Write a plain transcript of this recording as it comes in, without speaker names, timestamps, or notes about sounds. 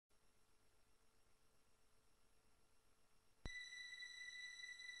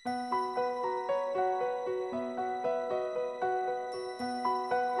Okay,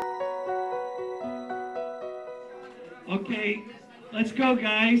 let's go,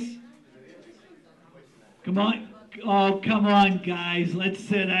 guys. Come on. Oh, come on, guys. Let's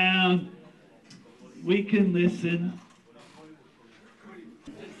sit down. We can listen.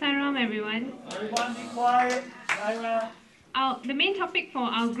 Salam, everyone. Everyone be quiet. The main topic for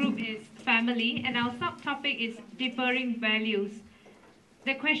our group is family, and our subtopic is differing values.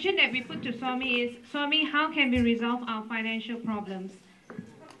 The question that we put to Swami is, Swami, how can we resolve our financial problems?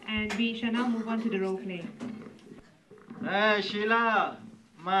 And we shall now move on to the role play. Hey, Sheila,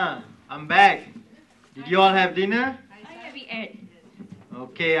 Ma, I'm back. Did you all have dinner? Hi, we ate.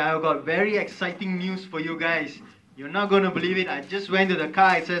 Okay, I've got very exciting news for you guys. You're not going to believe it. I just went to the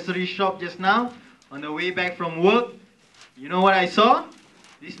car accessory shop just now on the way back from work. You know what I saw?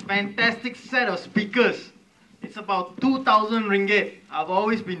 This fantastic set of speakers. It's about 2,000 ringgit. I've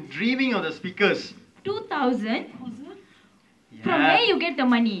always been dreaming of the speakers. 2,000? Yeah. From where you get the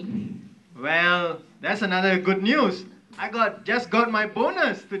money? Well, that's another good news. I just got my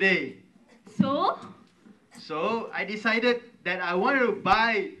bonus today. So I decided that I wanted to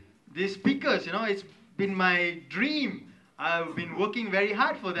buy these speakers. You know, it's been my dream. I've been working very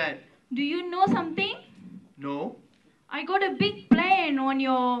hard for that. Do you know something? No. I got a big plan on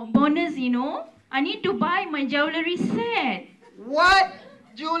your bonus, you know. I need to buy my jewelry set. What?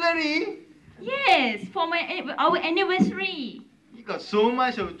 Jewelry? Yes, for our anniversary. You got so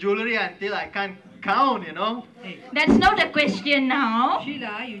much of jewelry until I can't count, you know. Hey, That's not a question now.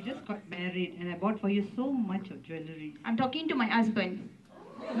 Sheila, you just got married and I bought for you so much of jewelry. I'm talking to my husband.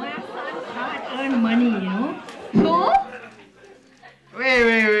 My son can't earn money, you know. So?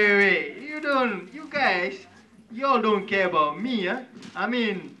 Wait. You all don't care about me, huh? I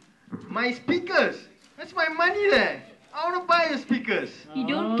mean, my speakers. That's my money there. I want to buy the speakers. You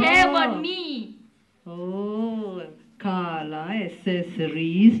don't care about me. Oh, Kala,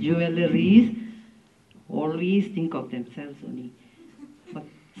 accessories, jewelries, always think of themselves only.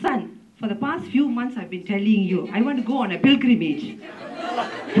 Son, for the past few months I've been telling you, I want to go on a pilgrimage.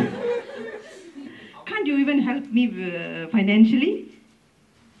 Can't you even help me financially?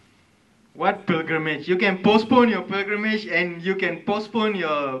 What pilgrimage? You can postpone your pilgrimage and you can postpone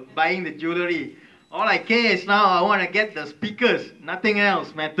your buying the jewelry. All I care is now I want to get the speakers. Nothing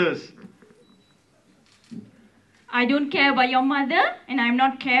else matters. I don't care about your mother and I'm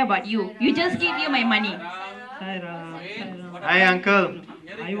not care about you. You just give you my money. Saira. Hi, uncle.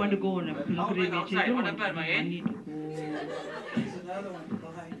 I want to go on a pilgrimage. I don't want money to go.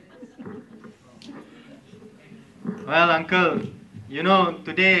 Well, uncle, you know,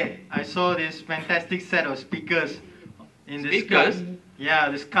 today I saw this fantastic set of speakers in this car. Yeah,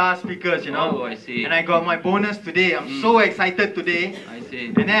 this car speakers, you know. Oh, I see. And I got my bonus today. I'm so excited today. I see.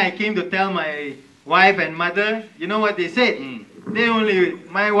 And then I came to tell my wife and mother, you know what they said?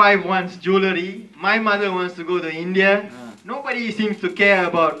 My wife wants jewelry, my mother wants to go to India. Nobody seems to care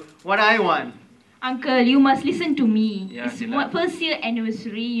about what I want. Uncle, you must listen to me. Yeah, it's Sheila. first year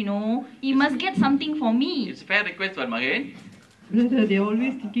anniversary, you know. You must get something for me. It's a fair request for Mahin. Brother, they're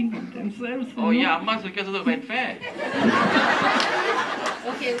always thinking of themselves. Oh yeah, Amma's request also quite fair.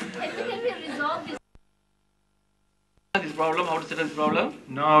 Okay, can we resolve This problem, how to settle this problem?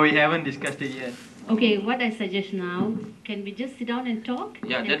 No, we haven't discussed it yet. Okay, what I suggest now, can we just sit down and talk?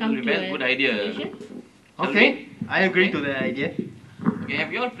 Yeah, and that come would be to a good idea. solution? Okay, I agree to the idea. Okay,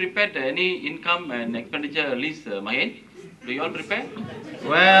 have you all prepared any income and expenditure list, Mahin? Do you all prepare?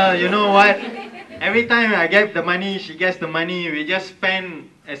 Well, you know what? Every time I get the money, she gets the money. We just spend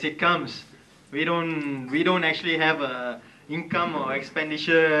as it comes. We don't actually have a income or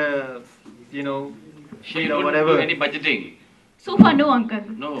expenditure, you know, She sheet or don't whatever. do any budgeting. So far, no, uncle.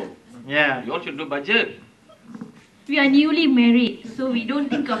 No. Yeah. You all should do budget. We are newly married, so we don't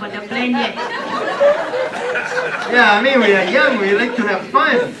think about the plan yet. Yeah, I mean, we are young. We like to have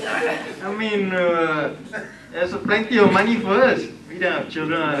fun. I mean, there's plenty of money for us. We don't have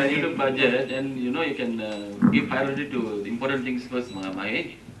children or When you do anything. budget, and you know you can give priority to the important things first,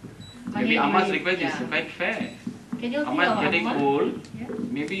 Mahin. Maybe Amma's request is quite fair. Can you think Amma is of getting Amma? old.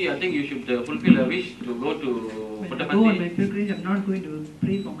 Maybe I think you should fulfill a wish to go to When I go on my Puttaparthi. pilgrimage, I'm not going to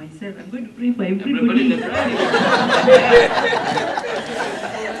pray for myself. I'm going to pray for Everybody everybody. is right.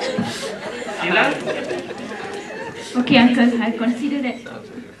 Sheila? Okay, uncle, I'll consider that.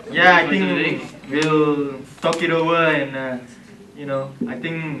 Yeah, I think we'll talk it over and, you know, I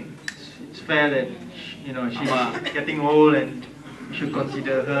think it's fair that, you know, she's getting old and we should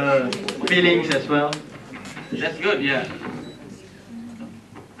consider her feelings as well. That's good, yeah.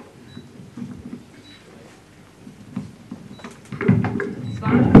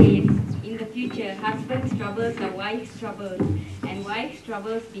 God says, in the future, husband's troubles are wife's troubles, and wife's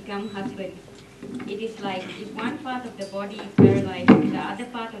troubles become husband. It is like if one part of the body is paralyzed, the other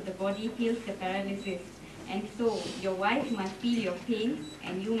part of the body feels the paralysis. And so, your wife must feel your pain,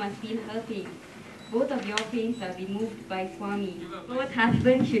 and you must feel her pain. Both of your pains are removed by Swami. Both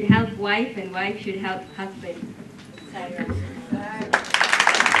husband should help wife, and wife should help husband. Sarah.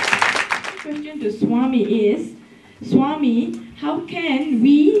 Question to Swami is, Swami, how can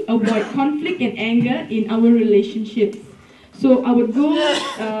we avoid conflict and anger in our relationships? So I would go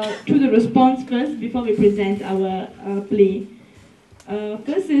to the response first before we present our play.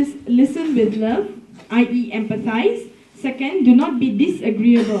 First is listen with love, i.e. empathize. Second, do not be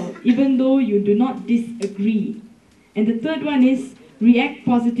disagreeable, even though you do not disagree. And the third one is react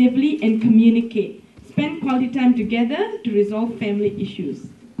positively and communicate. Spend quality time together to resolve family issues.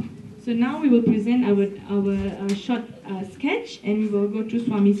 So now we will present our short sketch, and we will go to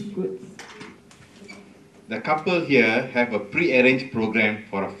Swami's goods. The couple here have a pre-arranged program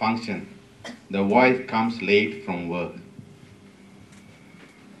for a function. The wife comes late from work.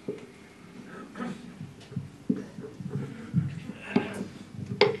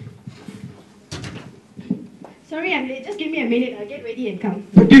 Sorry, I'm late. Just give me a minute. I'll get ready and come.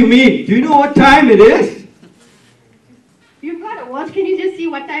 What do you mean? Do you know what time it is? You've got a watch. Can you just see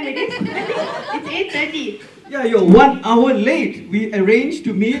what time it is? I think it's 8:30. Yeah, you're 1 hour late. We arranged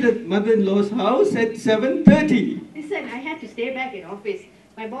to meet at mother-in-law's house at 7:30. Listen, I had to stay back in office.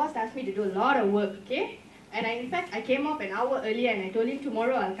 My boss asked me to do a lot of work, okay? And in fact, I came up an hour earlier and I told him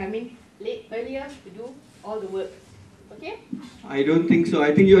tomorrow I'll come in earlier to do all the work. Okay? I don't think so.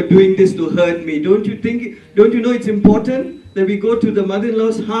 I think you're doing this to hurt me. Don't you know it's important that we go to the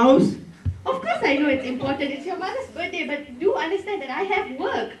mother-in-law's house? Of course I know it's important. It's your mother's birthday, but do understand that I have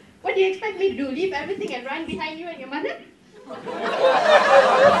work. What do you expect me to do? Leave everything and run behind you and your mother?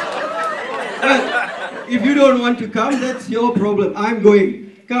 If you don't want to come, that's your problem. I'm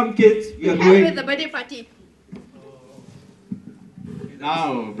going. Come, kids, we are going. With the birthday party.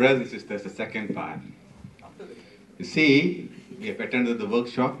 Now, brothers and sisters, the second part. You see, we have attended the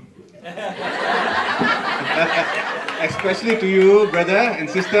workshop. Especially to you, brother and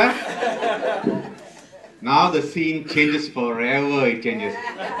sister. Now the scene changes forever, it changes.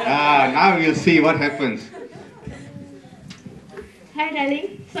 Now we'll see what happens. Hi,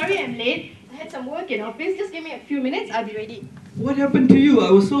 darling. Sorry I'm late. I had some work in office. Just give me a few minutes. I'll be ready. What happened to you?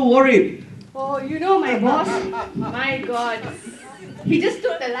 I was so worried. Oh, you know my boss. My God. He just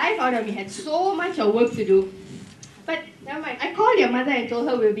took the life out of me. Had so much of work to do. But never mind. I called your mother and told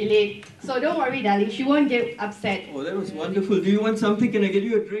her we'll be late. So don't worry, darling. She won't get upset. Oh, that was wonderful. Do you want something? Can I get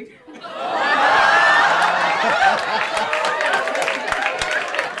you a drink?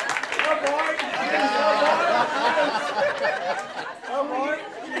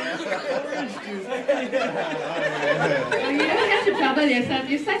 Oh, you don't have to trouble yourself.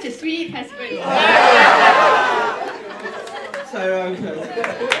 You're such a sweet husband.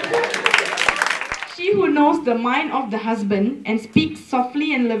 She who knows the mind of the husband and speaks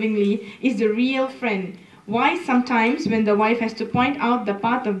softly and lovingly is the real friend. Why sometimes when the wife has to point out the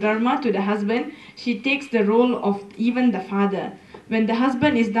path of dharma to the husband, she takes the role of even the father. When the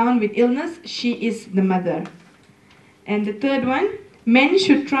husband is down with illness, she is the mother. And the third one, men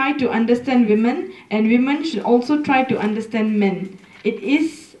should try to understand women and women should also try to understand men. It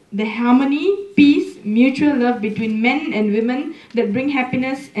is the harmony, peace, mutual love between men and women that bring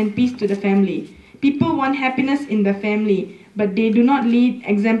happiness and peace to the family. People want happiness in the family, but they do not lead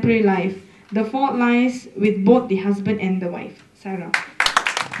exemplary life. The fault lies with both the husband and the wife. Sarah.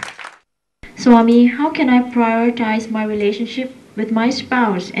 Swami, how can I prioritize my relationship with my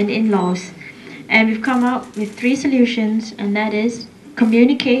spouse and in-laws? And we've come up with 3 solutions, and that is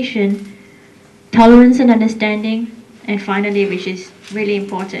communication, tolerance and understanding, and finally, which is really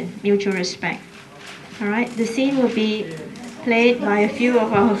important, mutual respect. Alright, the scene will be played by a few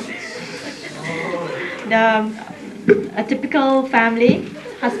of our a typical family,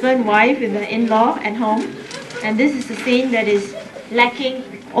 husband, wife with the in-law at home, and this is the scene that is lacking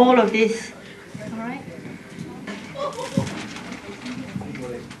all of this. Alright.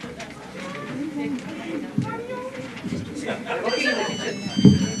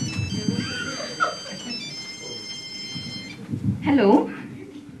 Hello?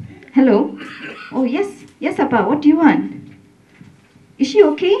 Hello? Oh, yes. Yes, Appa. What do you want? Is she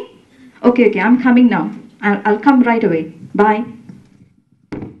okay? Okay, I'm coming now. I'll come right away. Bye.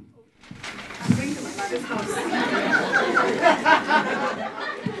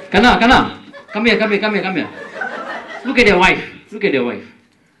 Kana, come here. Look at your wife.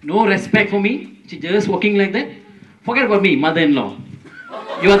 No respect for me. She just walking like that. Forget about me, mother-in-law.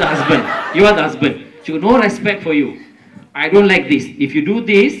 You are the husband. You are the husband. She got no respect for you. I don't like this. If you do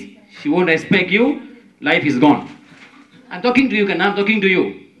this, she won't respect you. Life is gone. I'm talking to you, Kanna. I'm talking to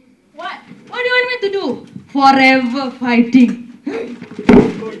you. What? What do you want me to do? Forever fighting.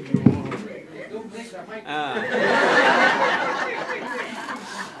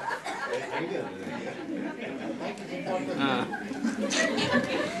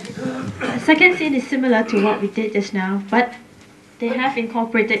 The second scene is similar to what we did just now, but they have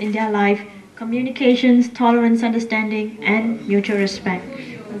incorporated in their life communications, tolerance, understanding, and mutual respect.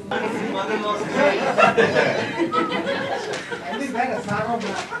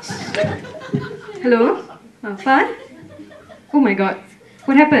 Hello? Fad? Oh my god.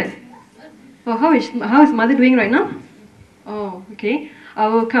 What happened? Oh, how is mother doing right now? Oh, okay. I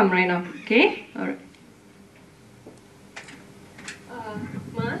will come right now. Okay? Alright.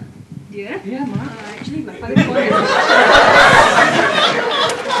 Ma? Dear? Yeah, Ma. Actually, my father called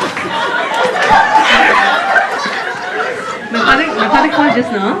my father called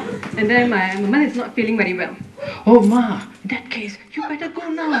just now, and then my mother is not feeling very well. Oh, Ma, in that case, you better go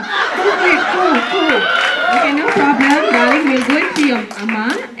now. Go, quick, go. Okay, no problem, darling. We'll go and see your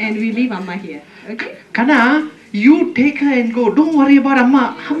Amma, and we leave Amma here. Okay? Kana, you take her and go. Don't worry about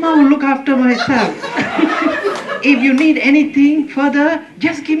Amma. Amma will look after myself. If you need anything further,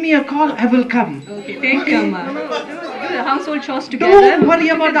 just give me a call. I will come. Okay, thank you, Amma. Do the household chores together. Don't worry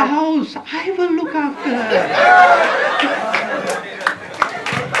about the house. I will look after her.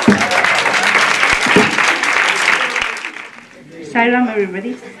 Sai Marriage,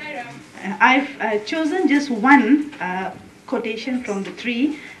 everybody. I've chosen just one quotation from the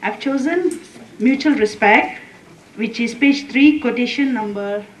three. I've chosen mutual respect, which is page 3, quotation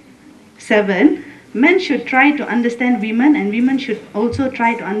number 7. Men should try to understand women, and women should also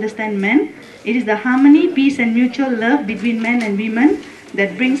try to understand men. It is the harmony, peace, and mutual love between men and women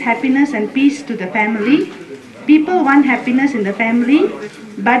that brings happiness and peace to the family. People want happiness in the family,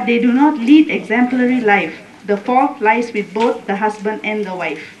 but they do not lead exemplary life. The fault lies with both the husband and the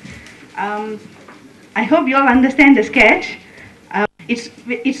wife. I hope you all understand the sketch.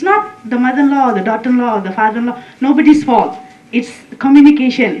 It's not the mother-in-law or the daughter-in-law or the father-in-law, nobody's fault. It's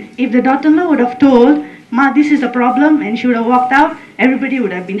communication. If the daughter-in-law would have told, Ma, this is a problem, and she would have walked out, everybody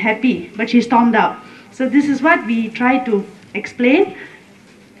would have been happy, but she stormed out. So this is what we try to explain,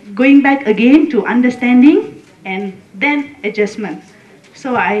 going back again to understanding and then adjustment.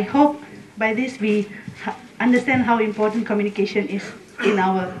 So I hope by this we understand how important communication is in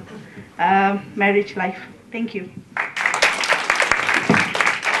our marriage life. Thank you.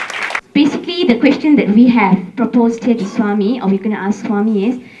 Basically, the question that we have proposed here to Swami, or we're going to ask Swami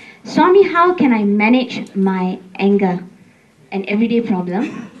is, Swami, how can I manage my anger, an everyday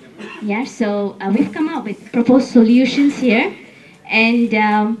problem? Yeah, so we've come up with proposed solutions here. And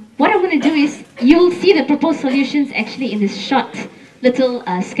what I'm going to do is, you'll see the proposed solutions actually in this short little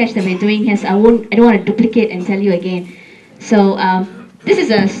sketch that we're doing here. So I don't want to duplicate and tell you again. So this is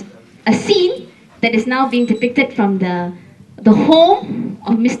a scene that is now being depicted from the home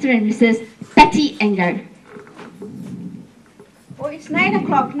of Mr. and Mrs. Petty Anger. Oh, it's 9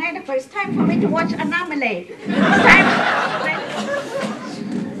 o'clock. 9 o'clock. It's time for me to watch Anomaly. It's time.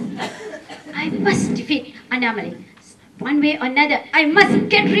 I must defeat Anomaly. One way or another, I must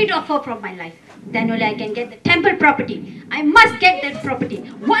get rid of her from my life. Then only I can get the temple property. I must get that property.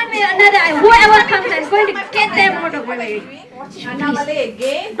 One way or another, whoever comes, I'm going to get them out of my way. Watching Anomaly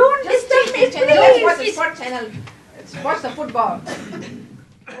again? Don't disturb me, please. Let's watch the sport channel. Let's watch the football.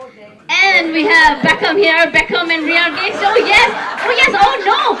 And we have Beckham here, Beckham and Ryan Giggs. Oh yes, oh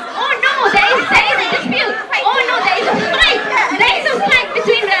no, there is a dispute. Oh no, there is a fight. There is a fight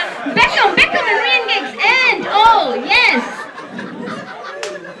between Beckham and Ryan Giggs. And oh yes.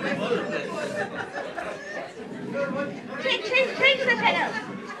 Change the channel.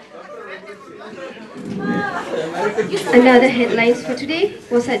 Another headlines for today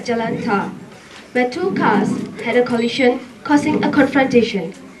was at Jalan Tar, where two cars had a collision causing a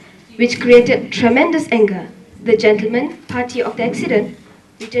confrontation, which created tremendous anger. The gentleman, party of the accident,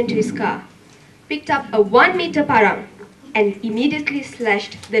 returned to his car, picked up a 1-meter parang, and immediately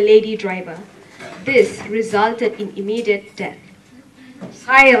slashed the lady driver. This resulted in immediate death.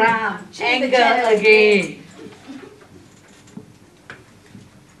 Sai Ram, anger again.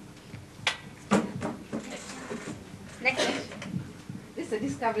 Next. This is a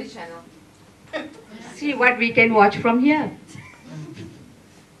Discovery Channel. See what we can watch from here.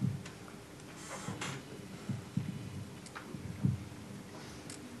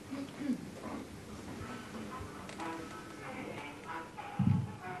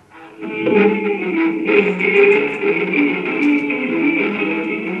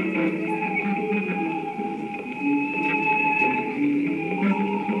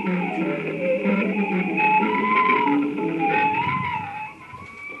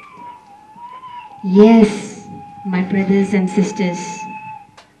 Yes, my brothers and sisters.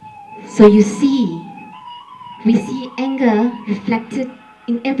 So you see, we see anger reflected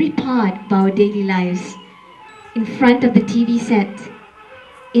in every part of our daily lives. In front of the TV set,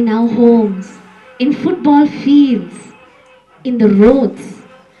 in our homes, in football fields, in the roads,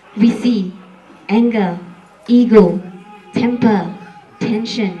 we see anger, ego, temper,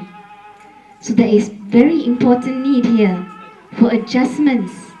 tension. So there is very important need here for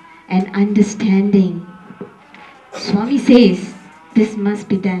adjustments and understanding. Swami says this must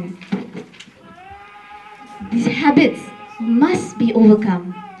be done. These habits must be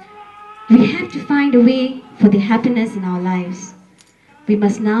overcome. We have to find a way for the happiness in our lives. We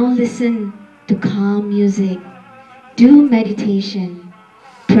must now listen to calm music, do meditation,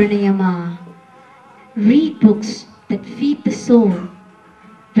 pranayama, read books that feed the soul,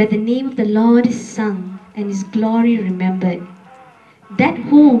 where the name of the Lord is sung and His glory remembered. That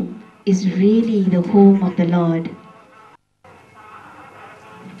home is really the home of the Lord.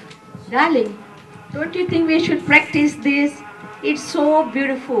 Darling, don't you think we should practice this? It's so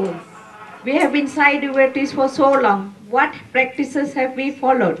beautiful. We have been Sai devotees for so long. What practices have we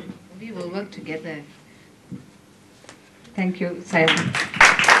followed? We will work together. Thank you, Sai.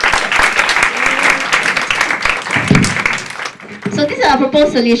 So these are our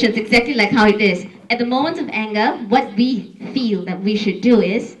proposed solutions, exactly like how it is. At the moments of anger, what we feel that we should do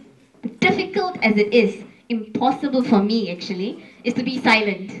is, difficult as it is, impossible for me actually, is to be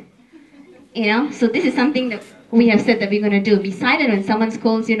silent. You know, so this is something that we have said that we're going to do. Be silent when someone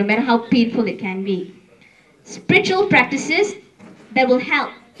scolds you, no matter how painful it can be. Spiritual practices that will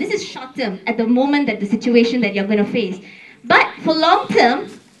help. This is short term, at the moment that the situation that you're going to face. But for long term,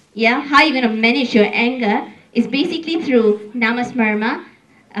 yeah, how you're going to manage your anger is basically through namasmarma,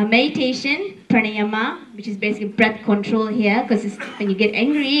 meditation, pranayama, which is basically breath control here, because when you get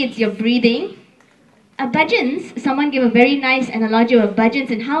angry, it's your breathing. Bhajans, someone gave a very nice analogy of bhajans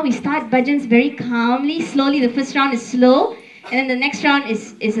and how we start bhajans very calmly, slowly. The first round is slow, and then the next round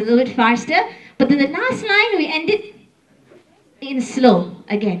is a little bit faster. But then the last line, we end it in slow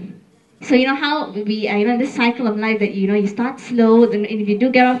again. So you know how we, in this cycle of life that, you start slow, then if you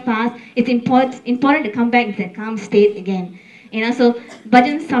do get off fast, it's important to come back into that calm state again. So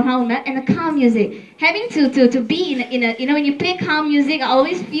bhajans somehow, and the calm music. Having to be in a when you play calm music, I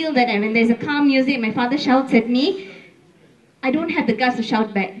always feel that when there's a calm music, my father shouts at me, I don't have the guts to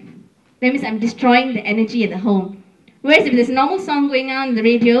shout back. That means I'm destroying the energy at the home. Whereas if there's a normal song going on the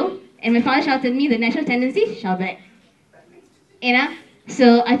radio, and my father shouts at me, the natural tendency, shout back.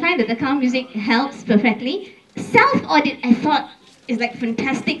 So I find that the calm music helps perfectly. Self-audit, I thought, is like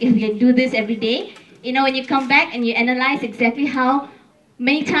fantastic if we can do this every day. When you come back and you analyze exactly how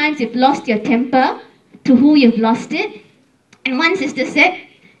many times you've lost your temper, to who you've lost it. And one sister said,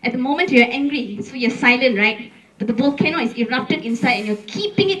 at the moment you're angry, so you're silent, right? But the volcano is erupted inside and you're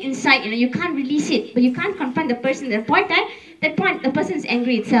keeping it inside, you can't release it, but you can't confront the person. At that point, the person is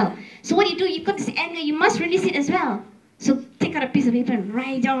angry itself. So what do? You've got this anger, you must release it as well. So take out a piece of paper and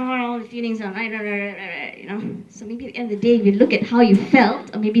write down all the feelings down, So maybe at the end of the day, if you look at how you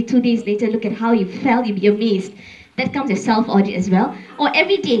felt, or maybe 2 days later, look at how you felt, you'll be amazed. That comes as self-audit as well. Or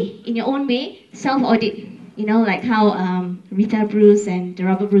every day, in your own way, self-audit. Like how Rita Bruce and the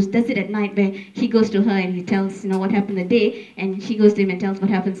Robert Bruce does it at night, where he goes to her and he tells, what happened the day, and she goes to him and tells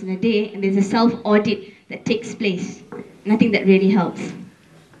what happens in the day, and there's a self-audit that takes place. And I think that really helps.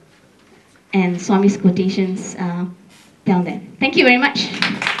 And Swami's quotations down there. Thank you very much.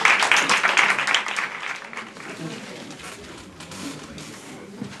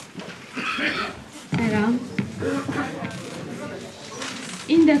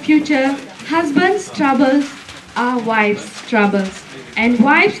 In the future, husbands' troubles are wives' troubles, and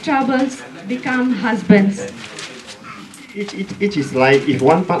wives' troubles become husbands. It is like if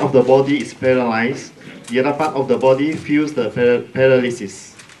one part of the body is paralyzed, the other part of the body feels the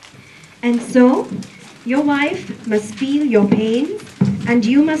paralysis. And so, your wife must feel your pains, and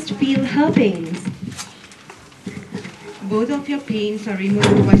you must feel her pains. Both of your pains are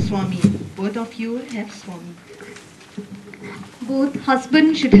removed by Swami. Both of you have Swami. Both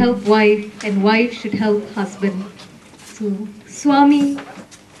husband should help wife and wife should help husband. So, Swami,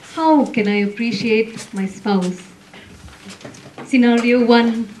 how can I appreciate my spouse? Scenario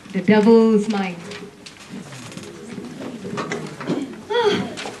 1, the devil's mind.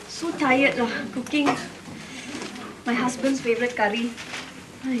 So tired lah, cooking my husband's favorite curry.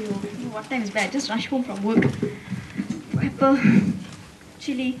 Aiyo, what time is bad? I just rushed home from work. Pepper,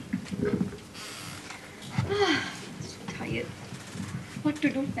 chili. So tired. What to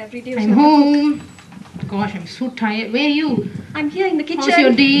do every day? I'm home. Gosh, I'm so tired. Where are you? I'm here in the kitchen. How's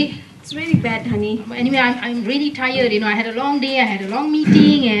your day? It's It's really bad, honey. But anyway, I'm really tired. I had a long day, I had a long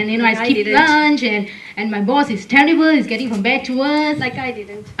meeting, and I skipped didn't. lunch, and my boss is terrible. He's getting from bad to worse. Like I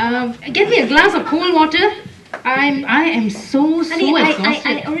didn't. Get me a glass of cold water. I am so Honey, exhausted.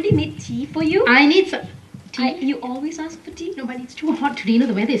 I already made tea for you. I need some tea. You always ask for tea. No, but it's too hot today.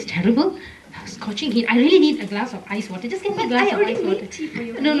 The weather is terrible. Scorching heat. I really need a glass of ice water. Just get me a glass of ice water. I already made tea for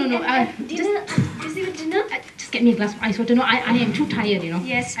you. No. Dinner. Is it dinner? Just get me a glass of ice water. No, I am too tired.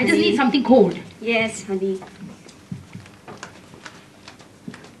 Yes, I just honey. need something cold. Yes, honey.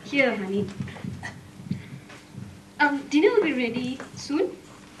 Here, honey. Dinner will be ready soon.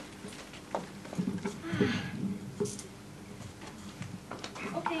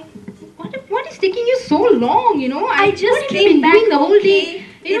 Okay. What is taking you so long? I just what have you came been back, doing the whole okay? day.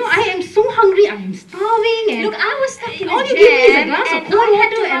 I am so hungry. I am starving. And Look, I was stuck in all a you give me is a jam, glass of and cold I had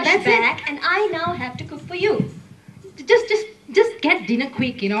water, to and rush that's back, and I now have to cook for you. Just get dinner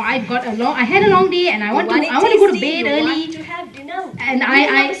quick. I had a long day, and I want to go to bed early. You want to have dinner. And You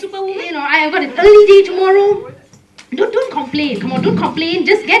I are a superwoman. I've got an early day tomorrow. Don't complain. Come on, don't complain.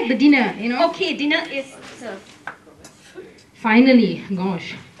 Just get the dinner. Okay, dinner is served. Finally,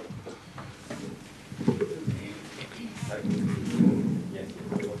 gosh.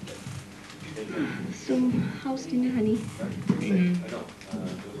 So, how's dinner, honey?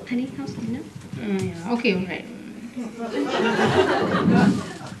 Honey, how's dinner? Yeah. Okay, all right.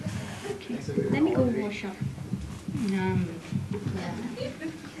 Okay, let me go wash up.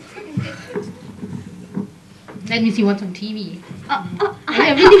 Let me see what's on TV.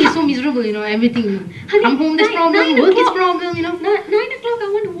 Everything is so miserable, everything. Honey, Come home, there's problem, work is problem, 9 o'clock, I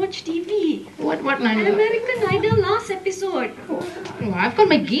want to watch TV. What 9 o'clock? American Idol last episode. Oh, I've got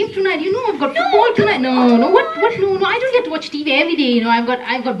my game tonight, I've got football tonight. No, what, no, I don't get to watch TV every day, I've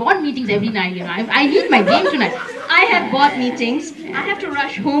got board meetings every night, I need my game tonight. I have board meetings. I have to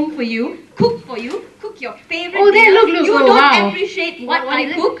rush home for you, cook your favorite Oh, there, dinner. look, You oh, don't wow. appreciate what What I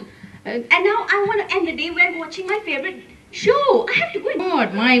is it? cook. And now I want to end the day by watching my favorite show. I have to go and...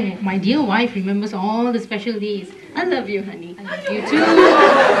 God, my dear wife remembers all the special days. I love you, honey. I love you too.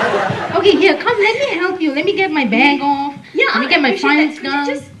 Okay, here, come, let me help you. Let me get my bag off. Yeah, let me get my files Could you down.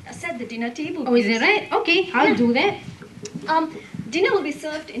 just set the dinner table, Oh, is please? that right? Okay, I'll do that. Dinner will be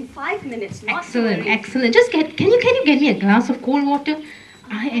served in 5 minutes. Not to Excellent, worry. excellent. Just can you get me a glass of cold water?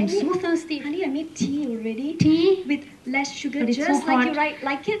 I am so thirsty. Honey, I made tea already. Tea? With less sugar, But it's so just like you hot.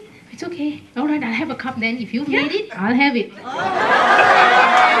 like it. It's okay. All right, I'll have a cup then. If you've made it, I'll have it.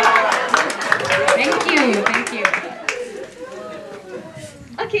 Thank you.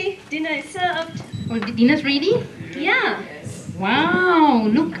 Okay, dinner is served. Oh, the dinner's ready? Yeah. Wow,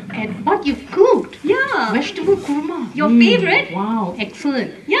 look at what you've cooked. Yeah. Vegetable kurma. Your favorite? Wow,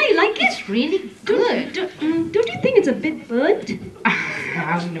 excellent. Yeah, you like it? It's really good. Don't you think it's a bit burnt?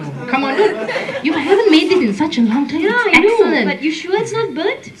 No. Come on, you haven't made this in such a long time. Yeah, It's I know. excellent. But you sure it's not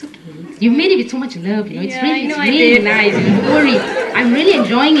burnt? It's okay. You made it with so much love, It's Yeah, really, I know it's I really did. nice. Don't worry. I'm really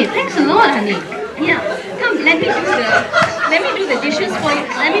enjoying it. Thanks a lot, honey. Yeah. Come, let me do the dishes for you.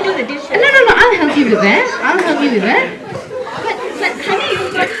 Let me do the dishes. No. I'll help you with that. But honey,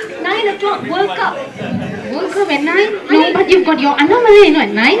 you've got 9 o'clock World Cup. World Cup at 9? No, but you've got your Annamalai,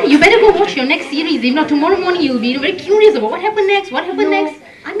 at 9. You better go watch your next series. If not, tomorrow morning you'll be very curious about what happened next.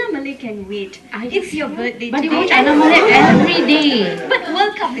 Annamalai can wait. It's your birthday But today. you watch Annamalai every day. But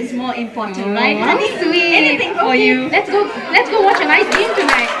World Cup is more important, Oh, right? how Honey, sweet. anything for Okay, you. Let's go watch a nice game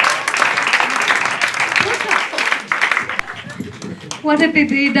tonight. What have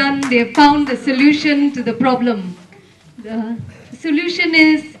they done? They have found the solution to the problem. The solution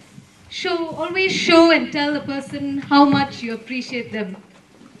is always show and tell the person how much you appreciate them.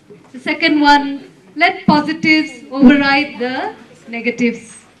 The second one, let positives override the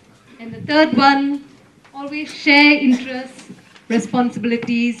negatives. And the third one, always share interests,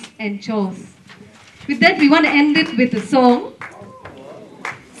 responsibilities and chores. With that, we want to end it with a song.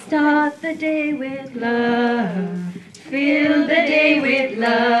 Start the day with love. Fill the day with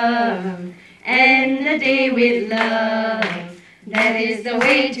love. End the day with love. That is the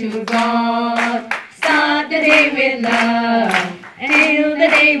way to God. Start the day with love. Fill the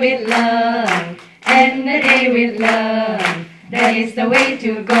day with love. End the day with love. That is the way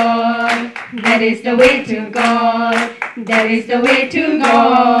to God. That is the way to God. That is the way to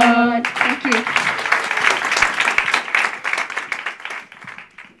God. Thank you.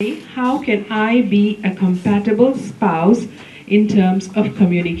 How can I be a compatible spouse in terms of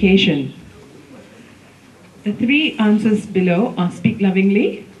communication? The 3 answers below are speak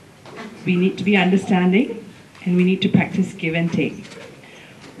lovingly, we need to be understanding, and we need to practice give and take.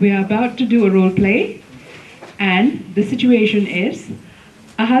 We are about to do a role play, and the situation is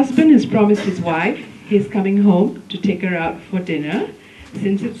A husband has promised his wife he's coming home to take her out for dinner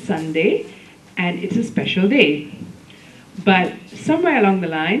since it's Sunday and it's a special day. But somewhere along the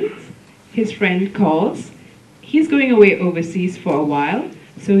line, his friend calls. He's going away overseas for a while,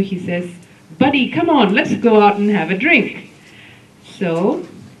 so he says, "Buddy, come on, let's go out and have a drink." So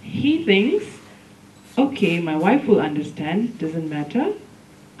he thinks, okay, my wife will understand, doesn't matter.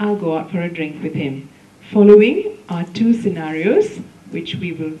 I'll go out for a drink with him. Following are two scenarios which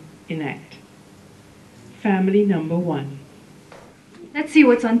we will enact. Family number 1. Let's see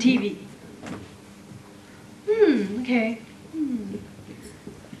what's on TV. Okay.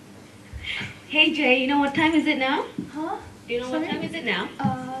 Hey Jay, you know what time is it now? Huh? Do you know what time is it now?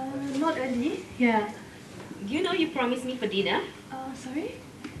 Not early. Yeah. You know you promised me for dinner. Sorry?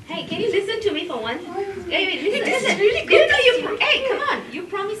 Hey, can you listen to me for once? Hey, wait, listen, This is listen. really You good know to hey, come on. You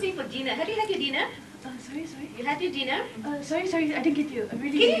promised me for dinner. Have you had your dinner? Sorry. You had your dinner? Sorry, I didn't get you. I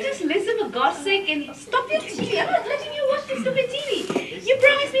really Can you just listen for God's sake and stop your TV? I'm not letting you watch this stupid TV. You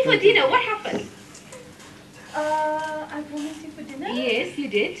promised me for dinner. What happened? I promised you for dinner? Yes, you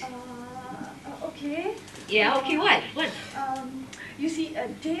did. Okay. Yeah, okay, what? What? You see,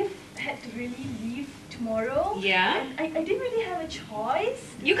 Dave had to really leave tomorrow. Yeah? And I didn't really have a choice.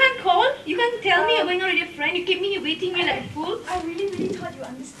 You can't call? You can't tell me you're going out with your friend? You keep me waiting here like a fool? I really thought you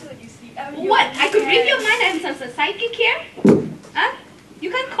understood, you see. What? I could read your mind? I'm some psychic here? Huh? You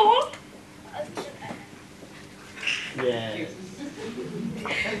can't call? Yes.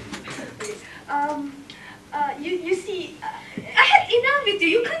 You see, I had enough with you.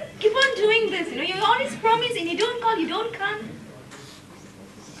 You can't keep on doing this. You know, you always promise and you don't call, you don't come.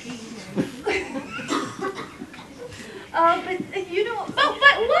 But you know. But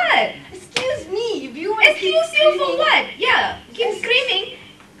what? Excuse me. If you want to keep Excuse you for screaming- what? Yeah, keep screaming.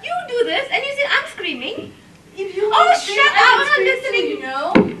 You do this and you say I'm screaming. If you Oh, want to scream, shut I up! can I'm not scream listening. too, you know.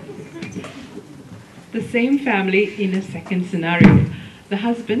 The same family in a second scenario. The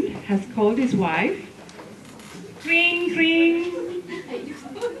husband has called his wife. Ring, ring.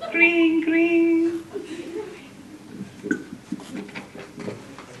 Ring, ring.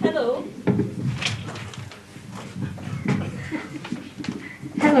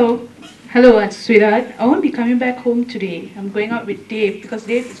 Hello. Hello, sweetheart. I won't be coming back home today. I'm going out with Dave because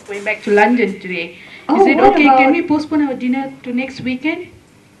Dave is going back to London today. Oh, Is it what okay? about- Can we postpone our dinner to next weekend?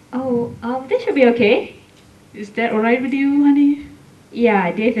 Oh, that should be okay. Is that alright with you, honey?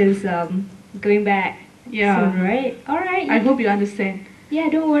 Yeah, Dave is going back. Yeah. soon, right? Alright. I hope you understand. Yeah,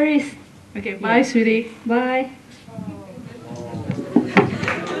 don't worry. Okay, bye, sweetie. Bye.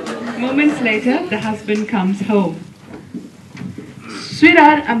 Moments later, the husband comes home.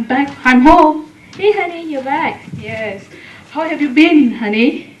 Sweetheart, I'm back. I'm home. Hey, honey, you're back. Yes. How have you been,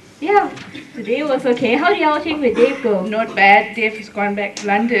 honey? Yeah, today was okay. How did the outing with Dave go? Not bad. Dave has gone back to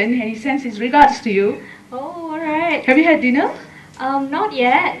London and he sends his regards to you. Oh, alright. Have you had dinner? Not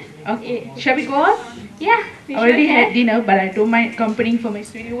yet. Okay. Shall we go out? Yeah, we I already sure had can. dinner, but I don't mind accompanying for my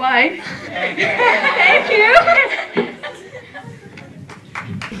sweetie wife. Thank you.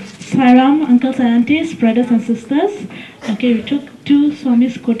 Sairam, uncles and aunties, brothers and sisters. Okay, we took two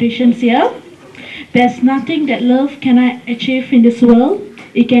Swami's quotations here. There's nothing that love cannot achieve in this world.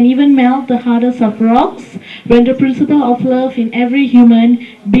 It can even melt the hardest of rocks. When the principle of love in every human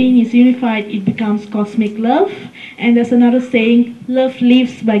being is unified, it becomes cosmic love. And there's another saying, love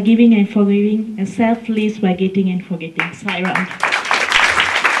lives by giving and forgiving, and self lives by getting and forgetting. Sairam.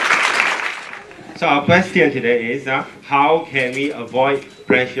 So our question today is, how can we avoid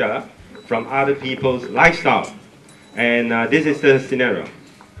pressure from other people's lifestyle? And this is the scenario.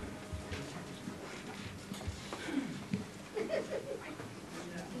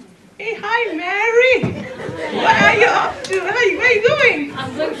 Hey, hi, Mary. What are you up to? Where are you going?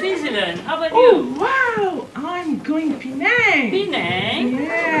 I'm going to New Zealand. How about Oh, you? wow. I'm going Penang. Penang?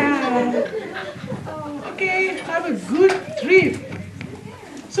 Yeah. Oh, okay, have a good trip.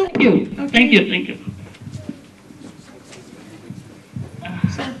 So, Thank you. Thank you. Thank you.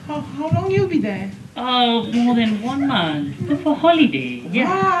 So, how long you'll be there? More than 1 month. Go for holiday. Yeah.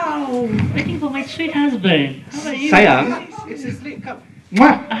 Wow. Waiting for my sweet husband. How about you? Sayang. It's a sleep cup.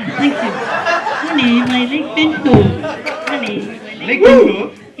 Mwah. Thank you. Honey, my leg painful. Honey, my Leg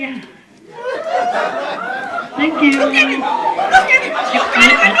painful? Yeah. Thank you. Look at him. Look at him.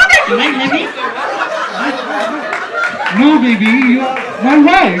 You might let me? No, baby, you are my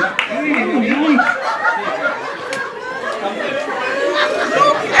wife.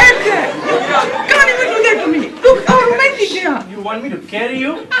 Look at that. You can't even do that to me. Look how romantic they are. You want me to carry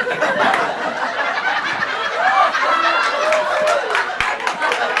you?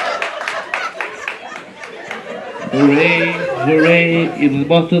 Hooray. Hooray, it's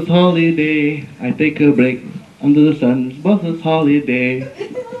boss's holiday. I take a break under the sun. It's boss's holiday.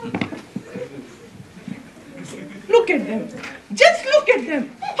 Look at them. Just look at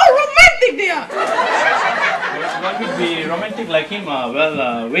them. How romantic they are. What could be romantic like him?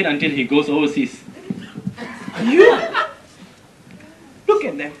 Wait until he goes overseas. You? Look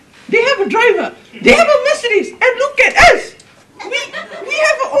at them. They have a driver. They have a Mercedes. And look at us. We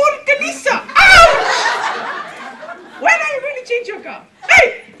have our own Kalisa. Ouch! When are you going to change your car?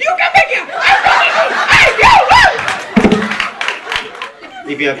 Hey, you come back here. Hey, you!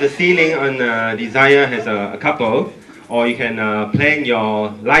 If you have the ceiling on desire as a couple, or you can plan your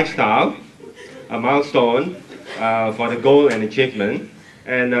lifestyle, a milestone for the goal and achievement.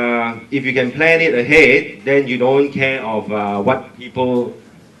 And if you can plan it ahead, then you don't care of what people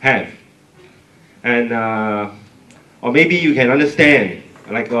have. And or maybe you can understand,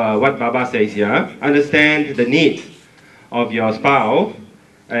 like what Baba says here, understand the needs of your spouse,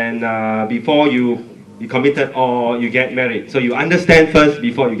 and before you committed or you get married. So you understand first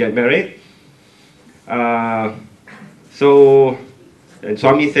before you get married. And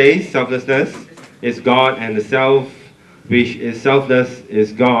Swami says selflessness is God, and the self which is selfless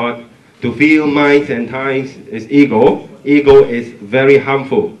is God. To feel minds and times is ego. Ego is very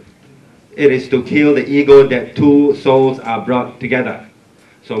harmful. It is to kill the ego that two souls are brought together.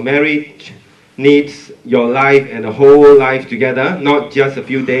 So marriage needs your life and the whole life together, not just a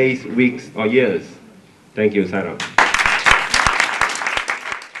few days, weeks, or years. Thank you, Sairam.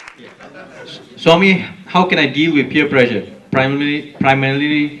 Swami, how can I deal with peer pressure?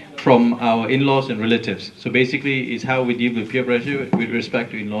 Primarily from our in-laws and relatives. So basically, it's how we deal with peer pressure with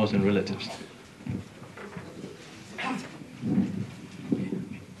respect to in-laws and relatives.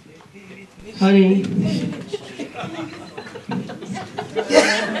 Honey.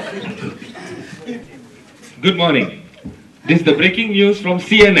 Good morning. This is the breaking news from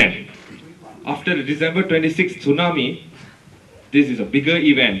CNN. After the December 26th tsunami, this is a bigger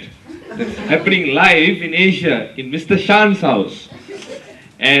event that's happening live in Asia in Mr. Shan's house.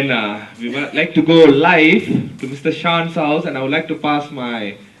 And we would like to go live to Mr. Shan's house, and I would like to pass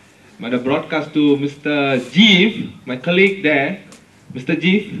the broadcast to Mr. Jeev, my colleague there. Mr.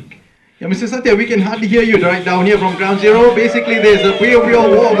 Jeev. Yeah, Mr. Satya, we can hardly hear you right down here from ground zero. Basically, there's a pure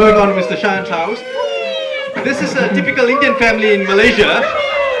war going on in Mr. Shan's house. This is a typical Indian family in Malaysia.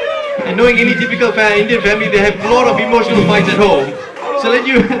 And knowing any typical Indian family, they have a lot of emotional fights at home. So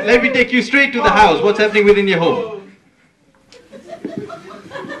let me take you straight to the house. What's happening within your home?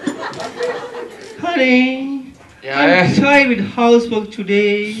 Honey, Yes. I'm tired with housework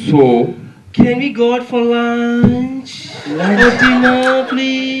today. So? Can we go out for lunch? Or dinner,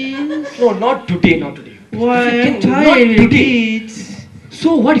 please? No, not today, not today. Why? I'm Not tired with today. kids.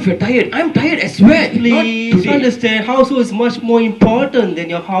 So what if you're tired? I'm tired as well. Please Not today. understand, housework is much more important than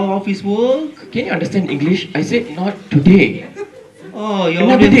your office work. Can you understand English? I said not today. Oh, you're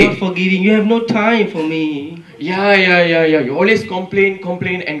Another always day. not forgiving. You have no time for me. Yeah. You always complain.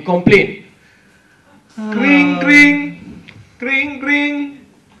 Ring, ring.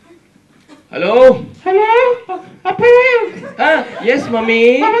 Hello? Hello? Appu? Yes,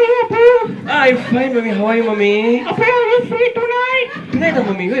 mommy. How are you, Appu? I'm fine, mommy. How are you, mommy? Appu, are you free tonight? Tonight,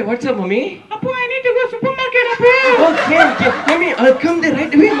 mommy. Wait, what's up, mommy? Appu, I need to go supermarket, Appu. Okay. Mommy, I'll come there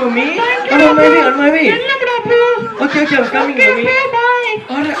right away, mommy. Thank you, I'm on my way. Appu. Okay, I'm coming, Okay, mommy. Appu, bye.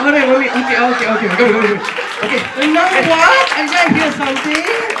 Alright, mommy. Okay. Come. Okay. Now what? I just hear something.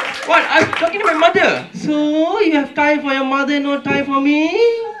 What? I'm talking to my mother. So, you have time for your mother, no time for me?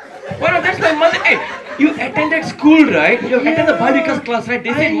 Why not? That's my mother. Hey, you attended school, right? You attended the Balikas class, right?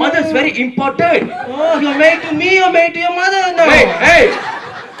 They said mother's very important. Oh, you're married to me or married to your mother now? Hey!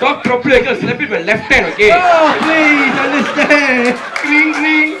 Talk properly, I can slap it with my left hand, okay? Oh, please, understand.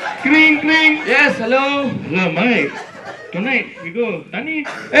 Ring. Yes, hello? Hello, Mike. Tonight, we go. Tani?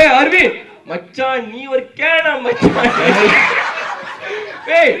 Hey, Arvind! Machan, you are Canada, Machan.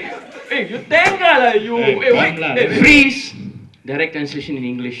 Hey, you thank you. Hey, wait. Freeze! Direct translation in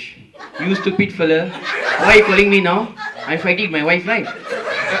English. You stupid fella. Why are you calling me now? I'm fighting my wife, right?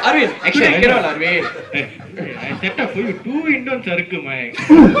 Arvind, Action. get on, Arvind. I set up for you 2 Indian circle, Mike.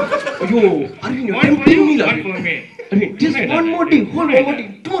 Yo, Arvind, you're tempting me, One for me. Arvind, just one more thing. Hold on, one more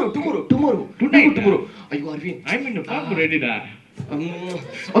thing. Tomorrow. Tonight. Are you Arvind? I'm in the pub already, da.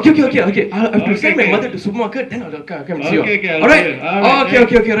 Okay. I'll have to send my Okay. mother to supermarket, then I'll come and see you. Okay, I'll Alright? see you.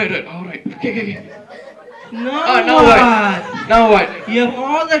 Alright, Okay, right. Alright. Okay. Now what? You have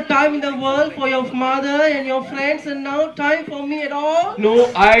all the time in the world for your mother and your friends, and now time for me at all?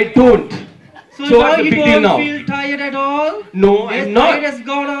 No, I don't. So So now what's the you big deal don't now? feel tired at all? No, Yes, I'm not. tired has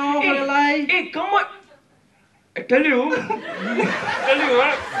gone out of your life. Hey, come on. I tell you,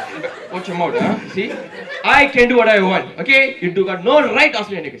 watch your mouth, huh? See, I can do what I want. Okay, you do got no right to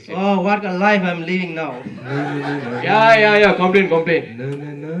ask me any question. Oh, what a life I'm living now. Yeah. Complain.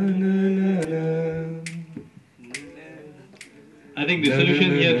 I think the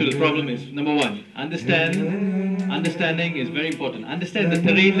solution here to the problem is, number one, understanding is very important. Understand the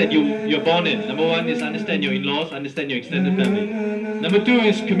terrain that you're born in. Number one is understand your in-laws, understand your extended family. Number two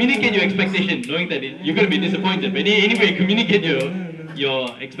is communicate your expectation, knowing that you're going to be disappointed. But anyway, communicate your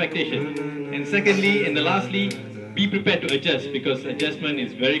expectation. And secondly, and lastly, be prepared to adjust, because adjustment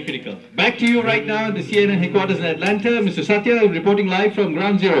is very critical. Back to you right now, the CNN headquarters in Atlanta. Mr. Satya reporting live from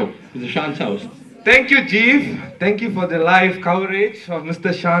Ground Zero, Mr. Shan's house. Thank you, Chief. Thank you for the live coverage of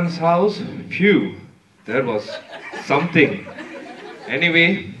Mr. Shan's house. Phew, that was something.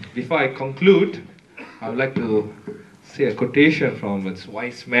 Anyway, before I conclude, I would like to say a quotation from a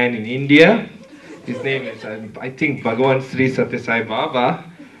wise man in India. His name is, I think, Bhagavan Sri Satya Sai Baba.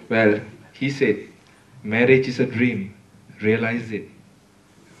 Well, he said, marriage is a dream, realize it.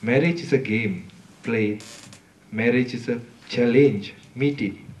 Marriage is a game, play it. Marriage is a challenge, meet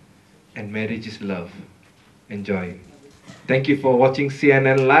it. And marriage is love. Enjoy. Thank you for watching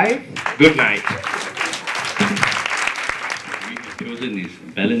CNN Live. Good night. We have chosen is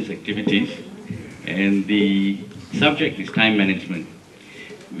balanced activities, and the subject is time management.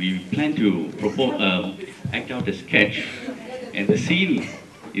 We plan to act out a sketch, and the scene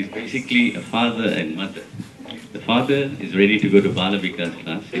is basically a father and mother. The father is ready to go to Bala Vikas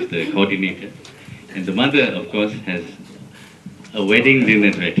class, he's the coordinator, and the mother, of course, has a wedding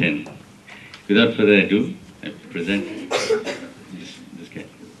dinner to attend. Without further ado, I present this guy.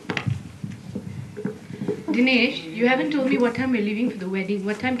 Dinesh, you haven't told me what time we're leaving for the wedding.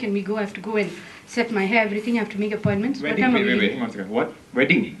 What time can we go? I have to go and set my hair, everything. I have to make appointments. Wedding? What time Wait, one second. What?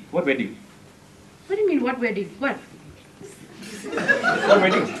 Wedding? What wedding? What do you mean, what wedding? What? What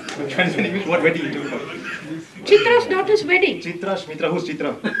wedding? I'm trying to English. What wedding you talking about? Chitra's daughter's wedding. Chitra, Smitra, who's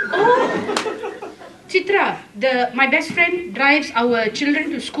Chitra? Oh! Chitra, my best friend drives our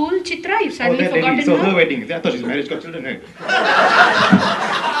children to school. Chitra, you've suddenly forgotten So her? her wedding. I thought she's married, she's got children, right?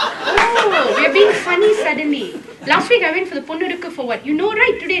 Oh, we're being funny suddenly. Last week I went for the Ponnurukku for what? You know,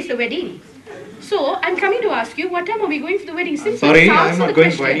 right? Today is the wedding. So, I'm coming to ask you, what time are we going for the wedding? Sorry, I'm not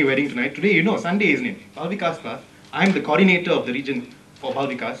going for any wedding tonight. Today, you know, Sunday, isn't it? Balvikas class. I'm the coordinator of the region for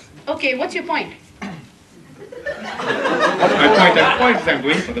Balvikas. Okay, what's your point? What's my point? My point is I'm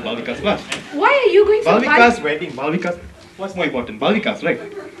going for the Balvikas class. Why are you going for Balvikas wedding. Balvikas. What's more important? Balvikas, right?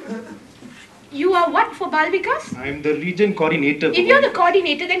 You are what for Balvikas? I'm the region coordinator. If you're the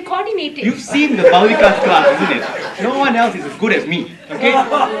coordinator, then coordinate it. You've seen the Balvikas class, isn't it? No one else is as good as me. Okay?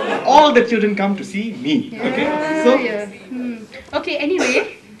 All the children come to see me. Okay? So. Okay,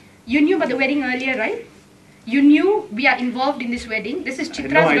 anyway, you knew about the wedding earlier, right? You knew we are involved in this wedding. This is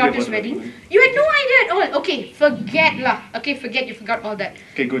Chitra's daughter's wedding. You had no idea at all. Okay, forget lah. Okay, forget, you forgot all that.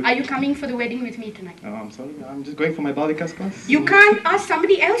 Okay, good. Are you coming for the wedding with me tonight? I'm sorry, I'm just going for my Balvikas class. You can't ask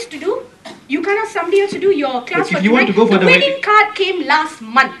somebody else to do. You can't ask somebody else to do your class But for if you tonight. want to go for the wedding card came last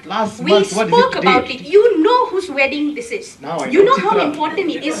month. We spoke about it. You know whose wedding this is. Now I You know know how Chitra. important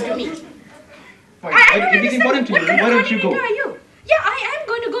it is to me. Fine. I don't If it's important to you, why don't you go? Are you? Yeah, I am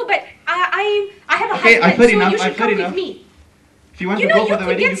going to go, but I have a Okay, husband, I've heard so enough, you should I've come heard with enough. me. If you want You to know, go you for the can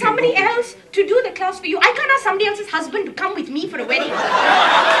wedding, get you can somebody go. else to do the class for you. I can't ask somebody else's husband to come with me for a wedding.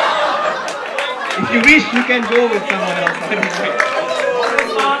 If you wish, you can go with someone else. I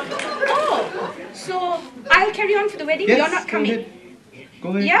don't mind. Oh, so I'll carry on for the wedding. Yes, You're not go coming. ahead. Go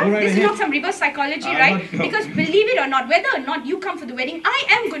ahead. Yeah, Go right this ahead. is not some reverse psychology, right? No. Because believe it or not, whether or not you come for the wedding, I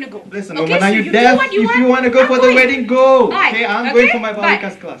am going to go. Listen, okay, Mama, so you you deaf? do what you If you want to go I'm for the going. wedding, go. Bye. Okay, I'm Okay? going for my Bye.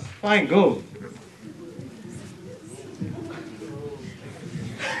 Balvikas class. Fine, go.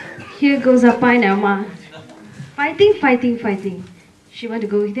 Here goes Appa and Elma. Fighting. She want to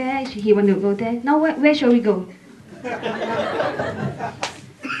go there, he want to go there. Now where shall we go?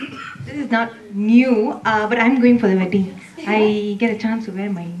 This is not new, but I'm going for the wedding. I get a chance to wear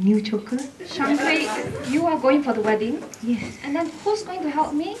my new choker. Shankari, you are going for the wedding? Yes. And then who's going to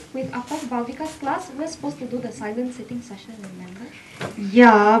help me with Appa's Balvika's class? We're supposed to do the silent sitting session, remember?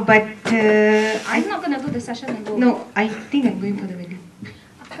 Yeah, but I'm not going to do the session alone. No, I think I'm going for the wedding.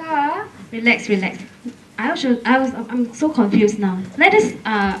 Akka? Relax. I'm so confused now. Let us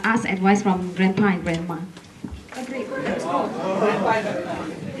ask advice from Grandpa and Grandma. Agreed. Let's go.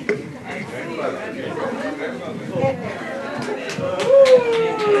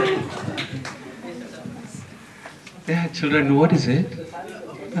 Yeah, children, what is it?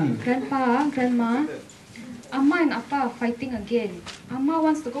 Grandma, Amma and Appa are fighting again. Amma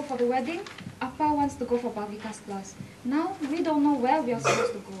wants to go for the wedding, Appa wants to go for Bhavika's class. Now we don't know where we are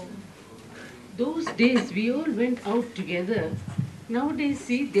supposed to go. Those days we all went out together. Nowadays,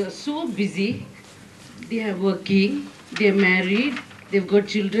 see, they are so busy. They are working, they are married, they've got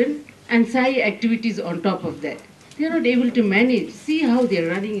children, and Sai activities on top of that. They are not able to manage. See how they are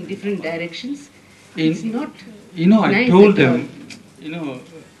running in different directions. It's not I nice told at all. them,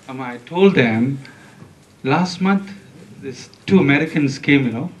 Amma, I told them last month these two Americans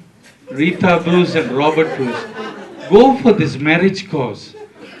came, Rita Bruce and Robert Bruce. Go for this marriage course.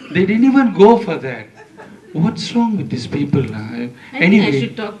 They didn't even go for that. What's wrong with these people now? I think I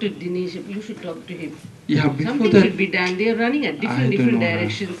should talk to Dinesh. You should talk to him. Yeah, before Something that, should be done. They are running at I don't different know,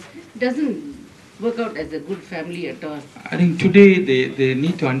 directions. Doesn't work out as a good family at all. I think today they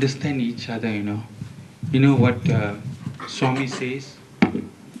need to understand each other, You know what Swami says?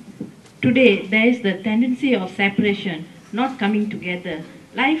 Today, there is the tendency of separation, not coming together.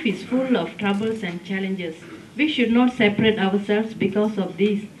 Life is full of troubles and challenges. We should not separate ourselves because of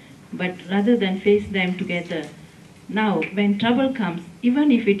these, but rather than face them together. Now, when trouble comes,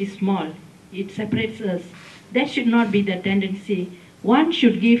 even if it is small, it separates us. That should not be the tendency. One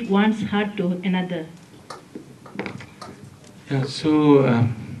should give one's heart to another. Yeah, so...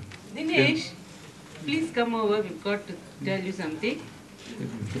 Dinesh, please come over. We've got to tell you something.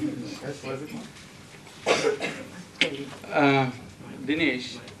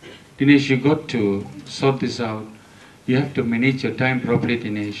 Dinesh, you got to sort this out. You have to manage your time properly,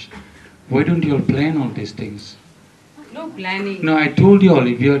 Dinesh. Why don't you all plan all these things? No planning. No, I told you all,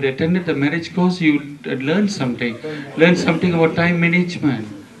 if you had attended the marriage course, you had learned something. Learn something about time management.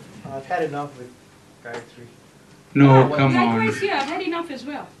 I've had enough with Gayatri. No, come on. Likewise here, I've had enough as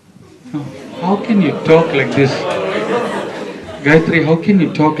well. How can you talk like this? Gayatri, how can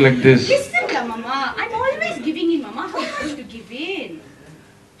you talk like this? Listen, Mama. I'm always giving in, Mama. How much to give in?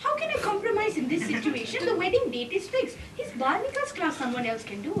 How can I compromise in this situation? The wedding date is fixed. His Bhavika's class someone else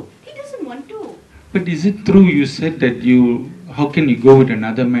can do. He doesn't want to. But is it true you said that how can you go with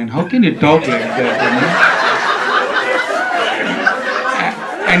another man? How can you talk like that,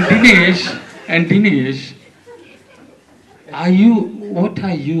 And Dinesh, what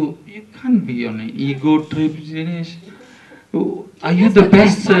are you? You can't be on an ego trip, Dinesh. Are you the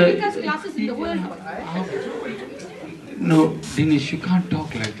best? Bhavika's classes in the world. No, Dinesh, you can't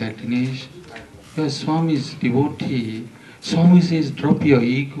talk like that, Dinesh. You're Swami's devotee. Swami says drop your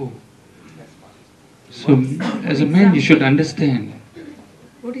ego. So, as a man, you should understand.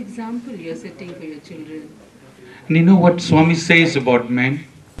 What example you are setting for your children? And you know what Swami says about men?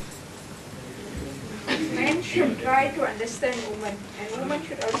 Men should try to understand women, and women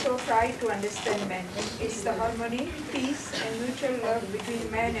should also try to understand men. It's the harmony, peace, and mutual love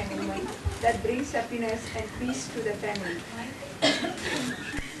between man and woman that brings happiness and peace to the family.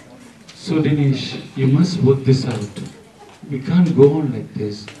 So, Dinesh, you must work this out. We can't go on like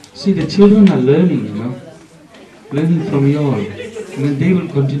this. See, the children are learning, learning from you all. And then they will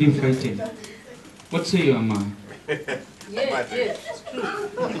continue fighting. What say you, Amma? Yes, it's true.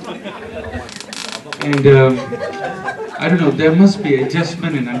 And I don't know, there must be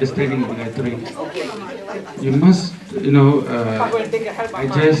adjustment and understanding of Gayatri. You must,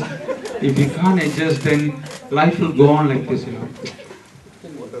 adjust. If you can't adjust, then life will go on like this,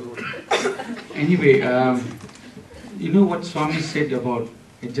 Anyway, you know what Swami said about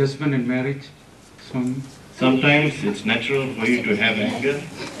adjustment in marriage? Swami? Sometimes it's natural for you to have anger,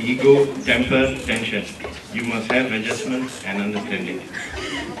 ego, temper, tension. You must have adjustment and understanding.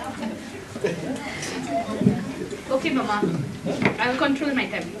 Okay, Mama. I'll control my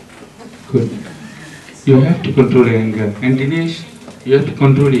temper. Good. You have to control your anger. And Dinesh, you have to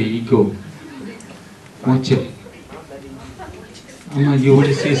control your ego. Watch it. Amma, you want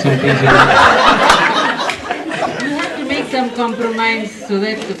to say something? Some compromise so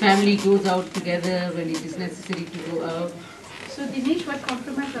that the family goes out together when it is necessary to go out. So, Dinesh, what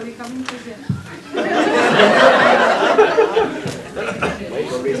compromise are we coming to here?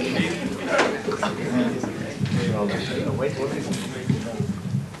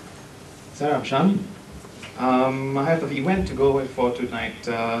 Sir, I'm Shami. I have an event to go for tonight.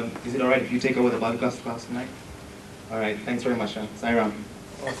 Is it alright if you take over the Bhavika's class tonight? Alright, thanks very much, Sai Ram.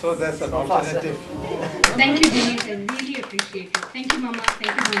 So there's an alternative. Thank you, Dinesh. I really appreciate it. Thank you, Mama.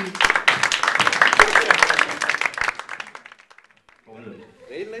 Thank you, Mami.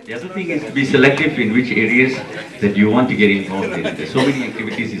 The other thing is to be selective in which areas that you want to get involved in. There's so many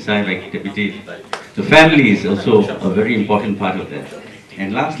activities inside activity. The family is also a very important part of that.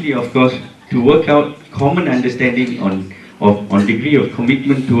 And lastly, of course, to work out common understanding on degree of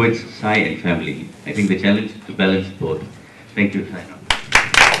commitment towards Sai and family. I think the challenge is to balance both. Thank you, Sai.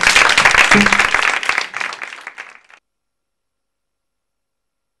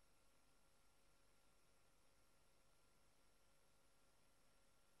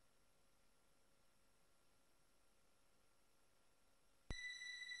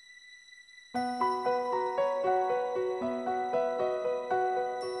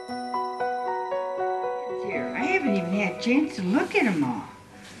 Here, I haven't even had a chance to look at them all.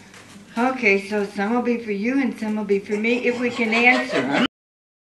 Okay, so some will be for you and some will be for me if we can answer them.